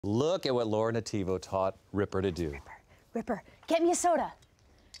Look at what Laura Nativo taught Ripper to do. Ripper, get me a soda.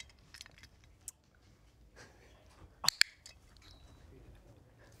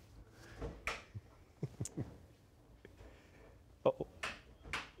 Oh.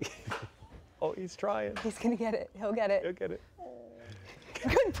 Oh, he's trying. He's gonna get it. He'll get it. He'll get it.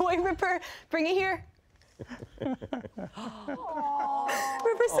 Good boy, Ripper. Bring it here. Ripper,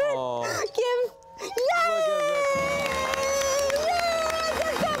 sit. Give. Yay! Yes!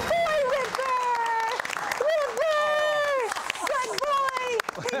 Good boy, Ripper! Ripper! Good boy!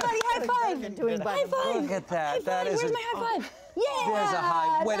 Hey, buddy, high five. High five. Look at that. High five. That is Where's my high five? Yeah! There's a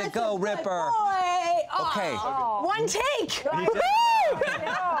high. Way to go, Ripper. Okay. One take.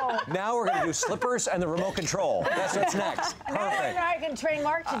 Now we're going to do slippers and the remote control. That's what's next. Perfect. I can train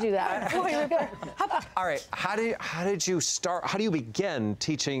Mark to do that. All right. How did you start? How do you begin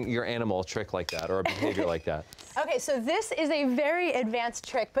teaching your animal a trick like that or a behavior like that? Okay, so this is a very advanced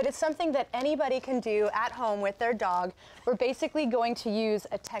trick, but it's something that anybody can do at home with their dog. We're basically going to use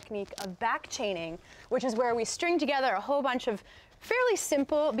a technique of back chaining, which is where we string together a whole bunch of fairly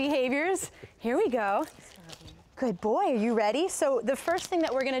simple behaviors. Here we go. Good boy, are you ready? So the first thing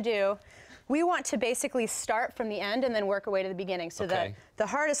that we're gonna do, we want to basically start from the end and then work our way to the beginning. So the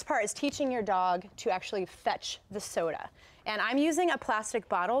hardest part is teaching your dog to actually fetch the soda. And I'm using a plastic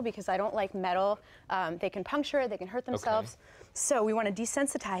bottle because I don't like metal. They can puncture it, they can hurt themselves. Okay. So we want to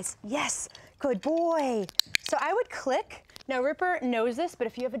desensitize. Yes, good boy. So I would click. Now Ripper knows this, but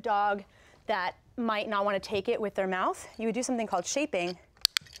if you have a dog that might not want to take it with their mouth, you would do something called shaping.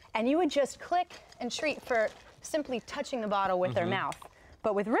 And you would just click and treat for simply touching the bottle with their mouth.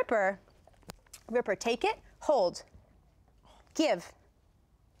 But with Ripper, take it, hold, give,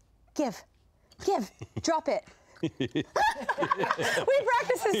 drop it. We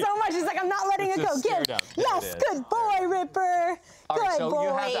practice this so much, it's like I'm not letting it go. Give. Yes, good boy, Ripper. All right, so boy. you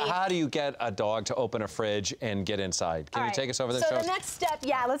have to, how do you get a dog to open a fridge and get inside? Can you take us over there? So the next step,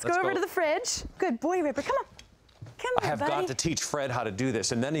 let's go over to the fridge. Good boy, Ripper, come on. Come I have got to teach Fred how to do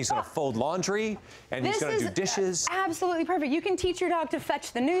this, and then he's going to fold laundry, and he's going to do dishes. Absolutely perfect. You can teach your dog to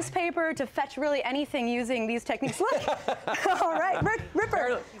fetch the newspaper, to fetch really anything using these techniques. Look. All right,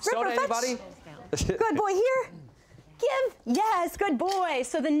 Ripper. Soda, anybody? Good boy, here. Give. Yes, good boy.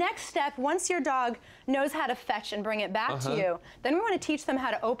 So the next step, once your dog knows how to fetch and bring it back to you, then we want to teach them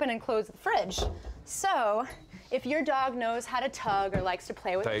how to open and close the fridge. So if your dog knows how to tug or likes to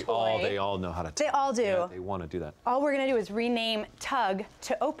play with a toy. They all know how to tug. They all do. Yeah, they want to do that. All we're going to do is rename tug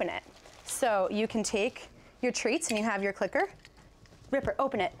to open it. So you can take your treats and you have your clicker. Ripper,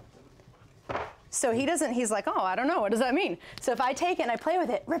 open it. So he doesn't, he's like, oh, I don't know, what does that mean? So if I take it and I play with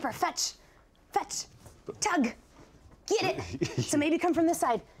it, Ripper, fetch, tug, get it. So maybe come from this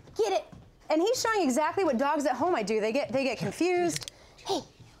side, get it. And he's showing exactly what dogs at home I do. They get confused. Hey,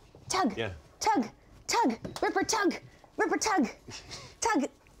 tug, tug. Tug, Ripper, tug, Ripper, tug, tug.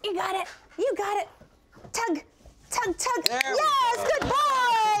 You got it, you got it. Tug, tug, tug. Yes, good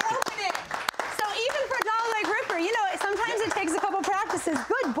boy. Open it. So even for a dog like Ripper, you know, sometimes it takes a couple practices.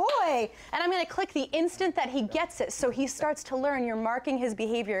 Good boy. And I'm going to click the instant that he gets it, so he starts to learn. You're marking his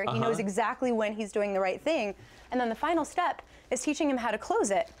behavior. He knows exactly when he's doing the right thing. And then the final step is teaching him how to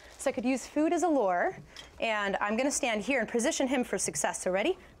close it. So I could use food as a lure, and I'm going to stand here and position him for success. So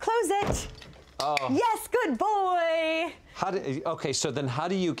ready? Close it. Oh. Yes, good boy. Okay, so then how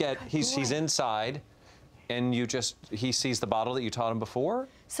do you get, he's inside, and he sees the bottle that you taught him before?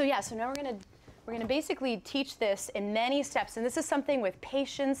 So yeah, so now we're gonna basically teach this in many steps, and this is something with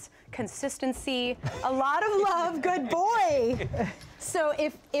patience, consistency, a lot of love, good boy. So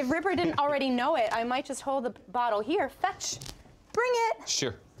if Ripper didn't already know it, I might just hold the bottle here, fetch, bring it.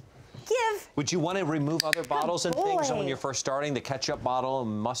 Sure. Give. Would you want to remove other bottles and things when you're first starting, the ketchup bottle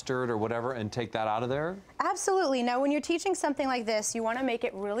and mustard or whatever, and take that out of there? Absolutely. Now, when you're teaching something like this, you want to make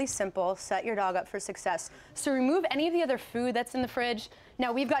it really simple, set your dog up for success. So remove any of the other food that's in the fridge.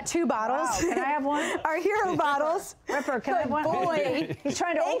 Now, we've got 2 bottles. Wow. Can I have one? Our hero bottles. Ripper, can I have one? Boy. He's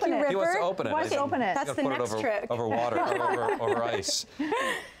trying to open it. He wants to open it. Wants to open it. That's the next trick. Over water, over ice.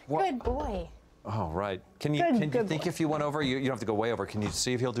 Good boy. Oh, right. Can you think if you went over, you don't have to go way over. Can you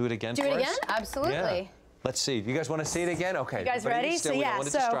see if he'll do it again Do for it us? again? Absolutely. Yeah. Let's see. You guys want to see it again? Okay. You guys ready? Still, we don't want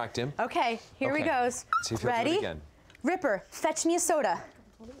to distract him. Okay, here he goes. Let's see if he'll do it again. Ripper, fetch me a soda.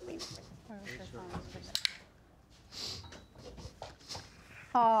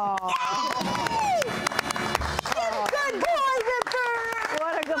 Oh. Good boy, Ripper!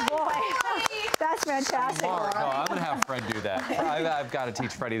 What a good boy. That's fantastic. Mark, I'm going to have Fred do that. I've got to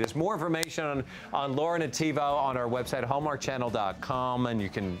teach Freddie this. More information on Laura Nativo on our website, hallmarkchannel.com, and you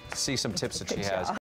can see some tips that she has.